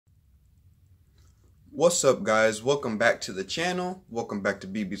What's up, guys? Welcome back to the channel. Welcome back to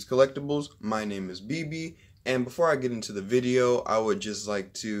BB's Collectibles. My name is BB, and before I get into the video, I would just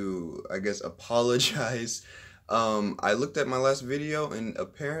like to, apologize. I looked at my last video, and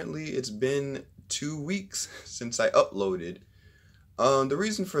apparently it's been 2 weeks since I uploaded. The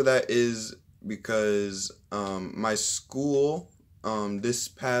reason for that is because my school this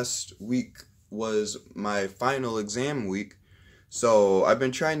past week was my final exam week, so I've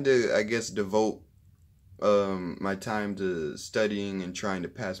been trying to, devote my time to studying and trying to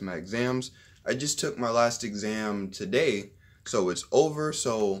pass my exams. I just took my last exam today, so it's over.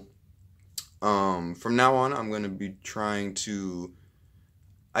 So from now on, I'm going to be trying to,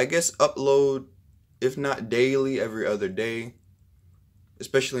 upload, if not daily, every other day.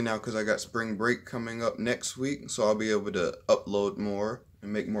 Especially now because I got spring break coming up next week, so I'll be able to upload more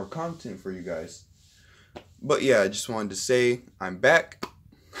and make more content for you guys. But yeah, I just wanted to say I'm back.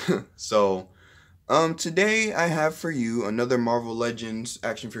 So today I have for you another Marvel Legends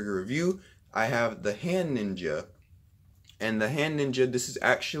action figure review. I have the Hand Ninja. And the Hand Ninja, this is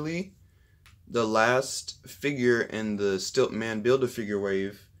actually the last figure in the Stilt Man Build-A-Figure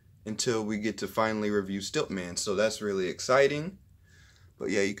wave until we get to finally review Stilt Man. So that's really exciting. But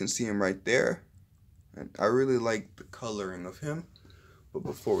yeah, you can see him right there. And I really like the coloring of him. But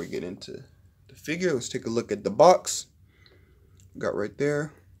before we get into the figure, let's take a look at the box. Got right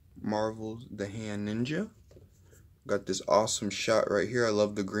there, Marvel's The Hand Ninja. Got this awesome shot right here. I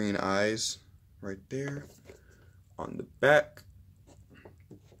love the green eyes right there. On the back,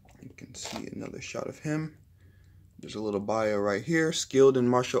 you can see another shot of him. There's a little bio right here. Skilled in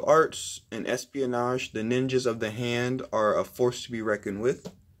martial arts and espionage, the ninjas of the hand are a force to be reckoned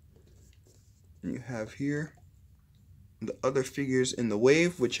with. And you have here the other figures in the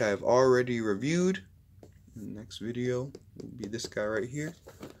wave, which I have already reviewed. The next video will be this guy right here.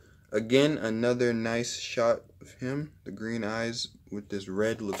 Again, another nice shot of him. The green eyes with this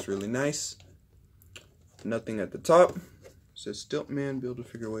red looks really nice. Nothing at the top. It says Stilt Man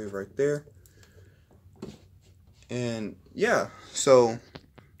Build-A-Figure wave right there. And yeah, so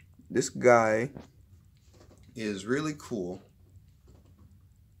this guy is really cool.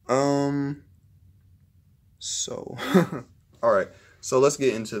 Alright, so let's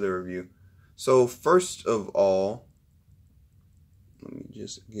get into the review. So first of all, let me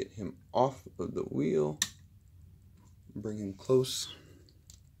just get him off of the wheel, bring him close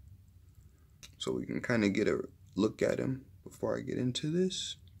so we can kind of get a look at him before I get into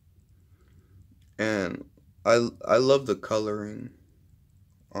this. And I love the coloring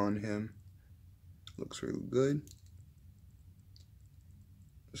on him. Looks really good.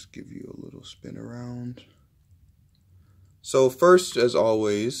 Let's give you a little spin around. So first, as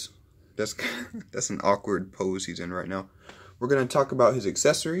always, that's an awkward pose he's in right now. We're going to talk about his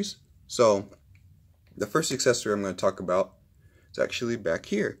accessories. So the first accessory I'm going to talk about is actually back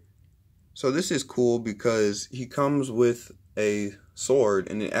here. So this is cool because he comes with a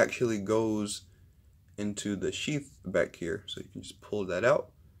sword and it actually goes into the sheath back here. So you can just pull that out.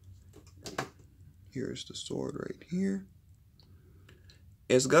 Here's the sword right here.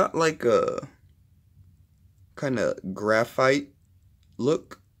 It's got like a kind of graphite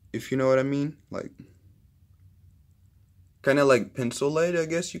look, if you know what I mean. Like kind of like pencil lead, I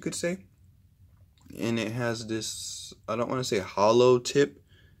guess you could say. And it has this, I don't want to say hollow tip.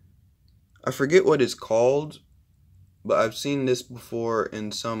 I forget what it's called, but I've seen this before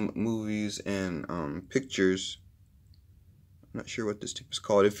in some movies and pictures. I'm not sure what this tip is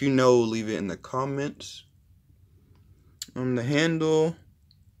called. If you know, leave it in the comments. On the handle,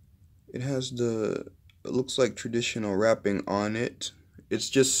 it has it looks like traditional wrapping on it. It's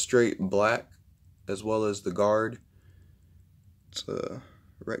just straight black, as well as the guard. It's a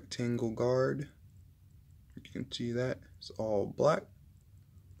rectangle guard. You can see that. It's all black.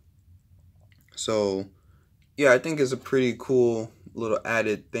 So, yeah, I think it's a pretty cool little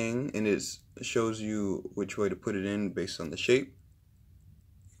added thing, and it shows you which way to put it in based on the shape.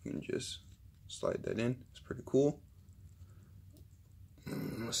 You can just slide that in. It's pretty cool.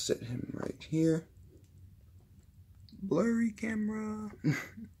 Let's set him right here. Blurry camera.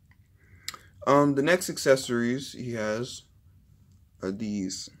 The next accessories he has are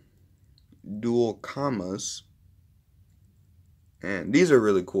these dual commas. And these are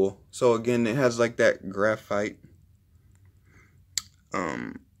really cool. So again, it has like that graphite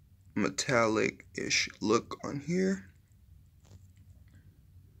metallic-ish look on here.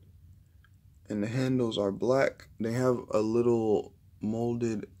 And the handles are black. They have a little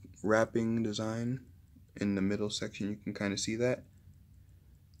molded wrapping design in the middle section. You can kind of see that.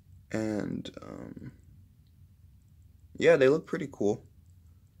 And yeah, they look pretty cool.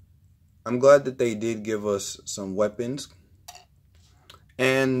 I'm glad that they did give us some weapons.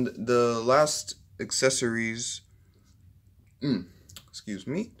 And the last accessories, excuse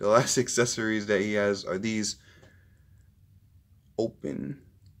me, the last accessories that he has are these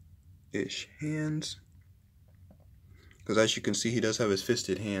open-ish hands. Because as you can see, he does have his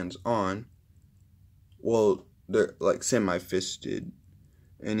fisted hands on. Well, they're like semi-fisted.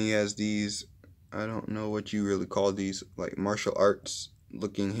 And he has these, I don't know what you really call these, like martial arts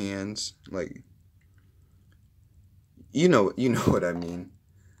looking hands. Like, you know what I mean.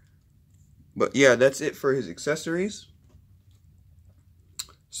 But yeah, that's it for his accessories.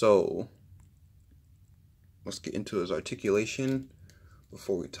 So let's get into his articulation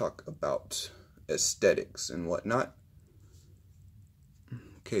before we talk about aesthetics and whatnot.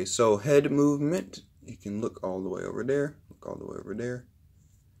 Okay, so head movement. You can look all the way over there. Look all the way over there.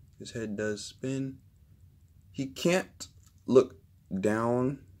 His head does spin. He can't look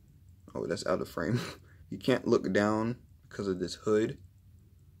down. Oh, that's out of frame. He can't look down because of this hood.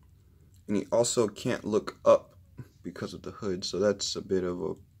 And he also can't look up because of the hood. So that's a bit of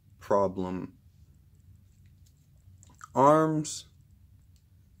a problem. Arms.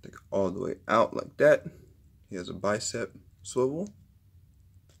 Take all the way out like that. He has a bicep swivel.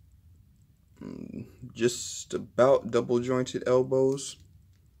 Just about double jointed elbows.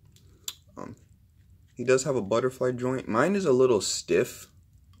 He does have a butterfly joint. Mine is a little stiff.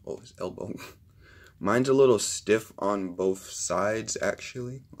 Oh, his elbow. Mine's a little stiff on both sides,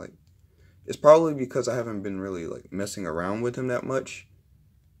 actually. Like, it's probably because I haven't been really like messing around with him that much.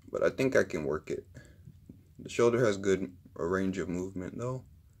 But I think I can work it. The shoulder has good range of movement though.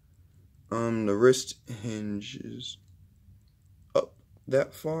 The wrist hinges up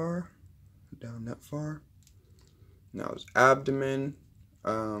that far, down that far. Now his abdomen.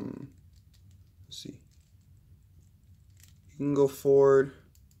 Let's see. You can go forward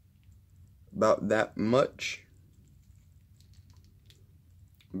about that much.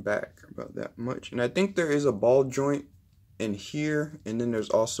 Back about that much. And I think there is a ball joint in here, and then there's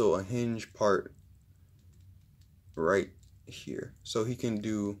also a hinge part right here. So he can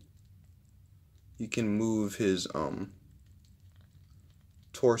move his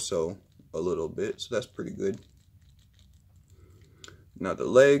torso a little bit, so that's pretty good. Now the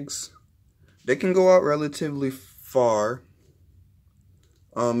legs, they can go out relatively far.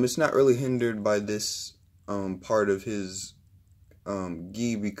 It's not really hindered by this part of his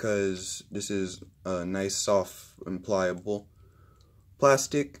gi, because this is a nice, soft, and pliable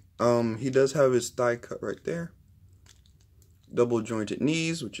plastic. He does have his thigh cut right there. Double jointed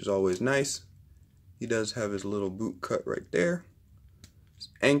knees, which is always nice. He does have his little boot cut right there. His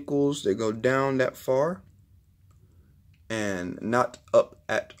ankles, they go down that far and not up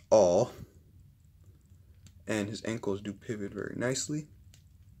at all. And his ankles do pivot very nicely.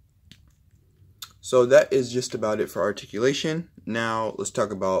 So that is just about it for articulation. Now let's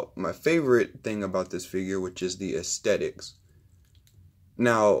talk about my favorite thing about this figure, which is the aesthetics.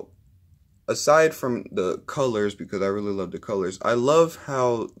 Now, aside from the colors, because I really love the colors, I love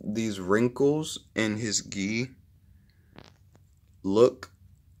how these wrinkles in his gi look.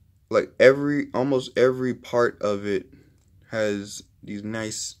 Like almost every part of it has these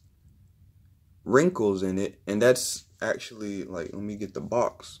nice wrinkles in it, and that's actually, like, let me get the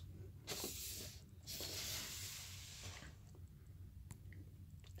box.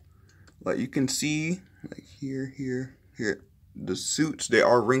 Like, you can see, like, here, the suits, they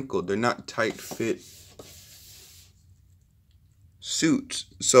are wrinkled. They're not tight fit suits.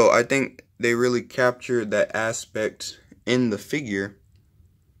 So I think they really captured that aspect in the figure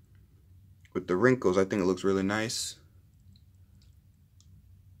with the wrinkles. I think it looks really nice.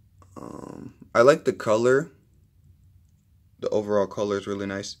 I like the color. The overall color is really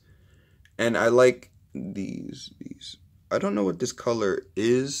nice. And I like these. I don't know what this color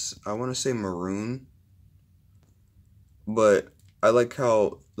is. I want to say maroon. But I like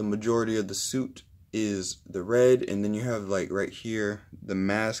how the majority of the suit is the red. And then you have, like, right here, the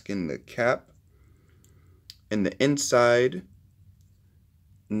mask and the cap. And the inside,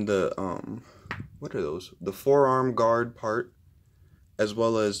 the, what are those? The forearm guard part. As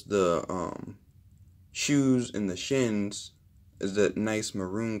well as the shoes and the shins is that nice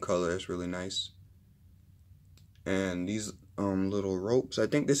maroon color. It's really nice. And these little ropes, I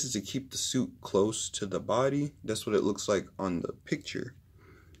think this is to keep the suit close to the body. That's what it looks like on the picture.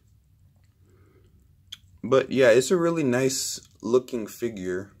 But yeah, it's a really nice looking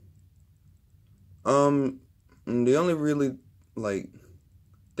figure. The only really, like,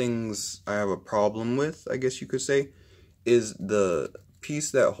 things I have a problem with, I guess you could say, is the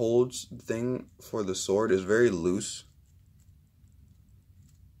piece that holds the thing for the sword is very loose.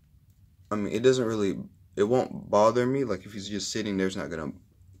 I mean, it doesn't really, it won't bother me. Like if he's just sitting there, it's not gonna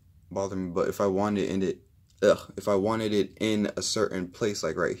bother me. But if I wanted if I wanted it in a certain place,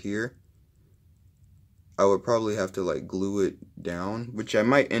 like right here, I would probably have to like glue it down, which I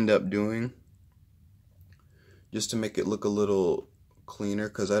might end up doing, just to make it look a little cleaner,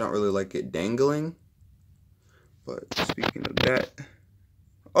 because I don't really like it dangling. But speaking of that,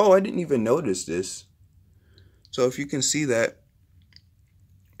 oh, I didn't even notice this. So if you can see that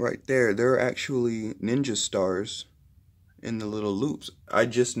right there, there are actually ninja stars in the little loops. I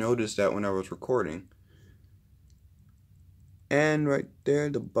just noticed that when I was recording. And right there,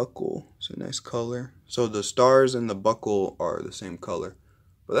 the buckle. It's a nice color. So the stars and the buckle are the same color.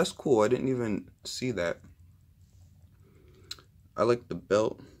 But that's cool. I didn't even see that. I like the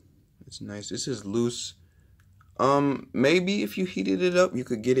belt. It's nice. This is loose. Maybe if you heated it up, you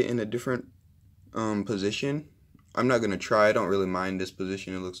could get it in a different position. I'm not gonna try. I don't really mind this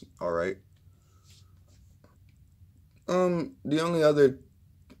position. It looks alright. The only other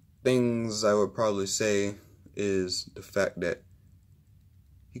things I would probably say is the fact that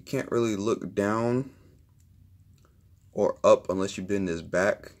he can't really look down or up unless you bend his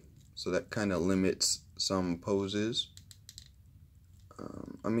back, so that kind of limits some poses.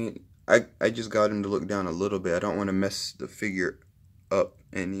 I mean, I just got him to look down a little bit. I don't want to mess the figure up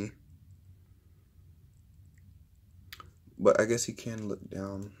any, but I guess he can look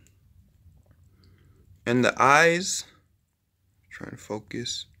down. And the eyes, trying to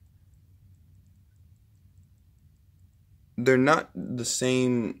focus, they're not the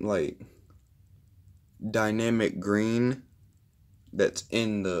same like dynamic green that's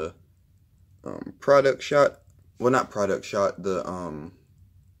in the product shot. Well, not product shot, the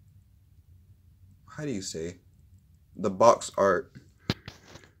how do you say, the box art.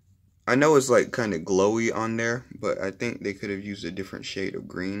 I know it's like kind of glowy on there, but I think they could have used a different shade of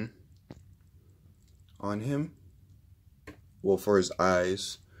green on him, well, for his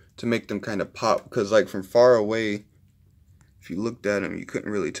eyes, to make them kind of pop, because like from far away, if you looked at them, you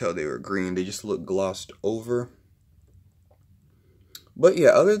couldn't really tell they were green. They just looked glossed over. But yeah,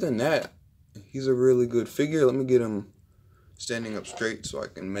 other than that, he's a really good figure. Let me get him standing up straight so I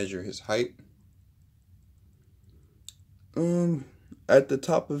can measure his height. At the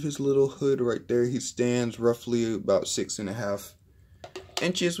top of his little hood right there, he stands roughly about 6.5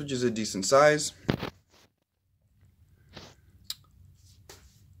 inches, which is a decent size.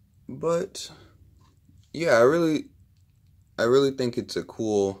 But yeah, I really think it's a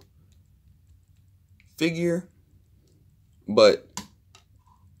cool figure. But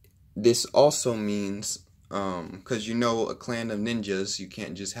this also means, because you know, a clan of ninjas, you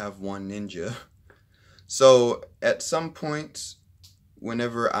can't just have one ninja. So at some point,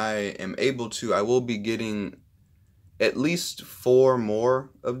 whenever I am able to, I will be getting at least 4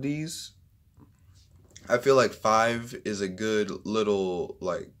 more of these. I feel like 5 is a good little,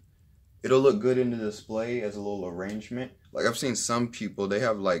 like, it'll look good in the display as a little arrangement. Like, I've seen some people, they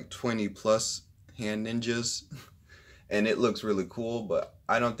have like 20 plus hand ninjas and it looks really cool, but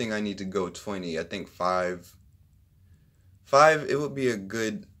I don't think I need to go 20. I think 5, it would be a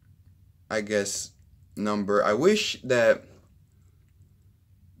good, I guess, number. I wish that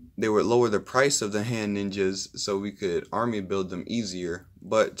they would lower the price of the hand ninjas so we could army build them easier,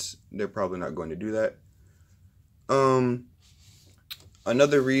 but they're probably not going to do that.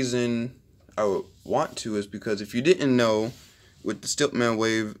 Another reason I would want to is because if you didn't know, with the Stilt Man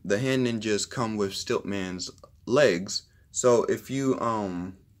wave, the hand ninjas come with Stilt Man's legs. So if you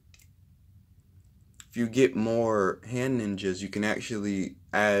get more hand ninjas, you can actually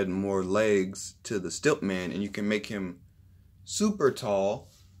add more legs to the Stilt Man, and you can make him super tall.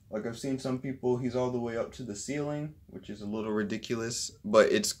 Like, I've seen some people, he's all the way up to the ceiling, which is a little ridiculous, but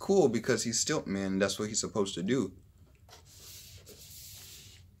it's cool because he's Stilt Man, and that's what he's supposed to do.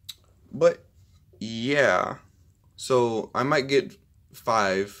 But yeah, so I might get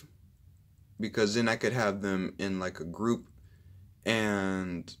 5, because then I could have them in like a group,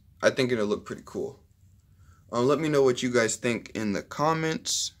 and I think it'll look pretty cool. Let me know what you guys think in the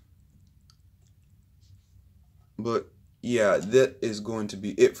comments. But yeah, that is going to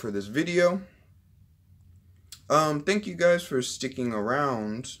be it for this video. Thank you guys for sticking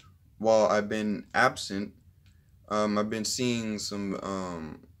around while I've been absent. I've been seeing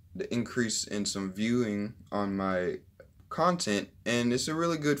some the increase in some viewing on my content, and it's a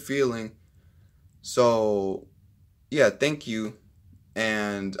really good feeling. So yeah, thank you,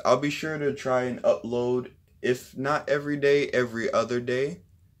 and I'll be sure to try and upload, if not every day, every other day,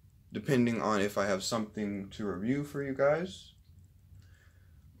 depending on if I have something to review for you guys.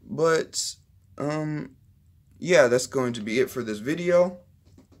 But yeah, that's going to be it for this video.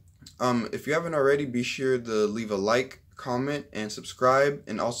 If you haven't already, be sure to leave a like, comment, and subscribe,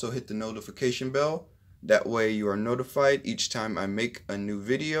 and also hit the notification bell. That way you are notified each time I make a new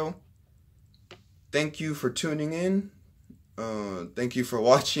video. Thank you for tuning in. Thank you for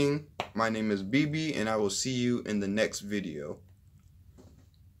watching. My name is BB, and I will see you in the next video.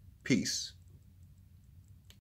 Peace.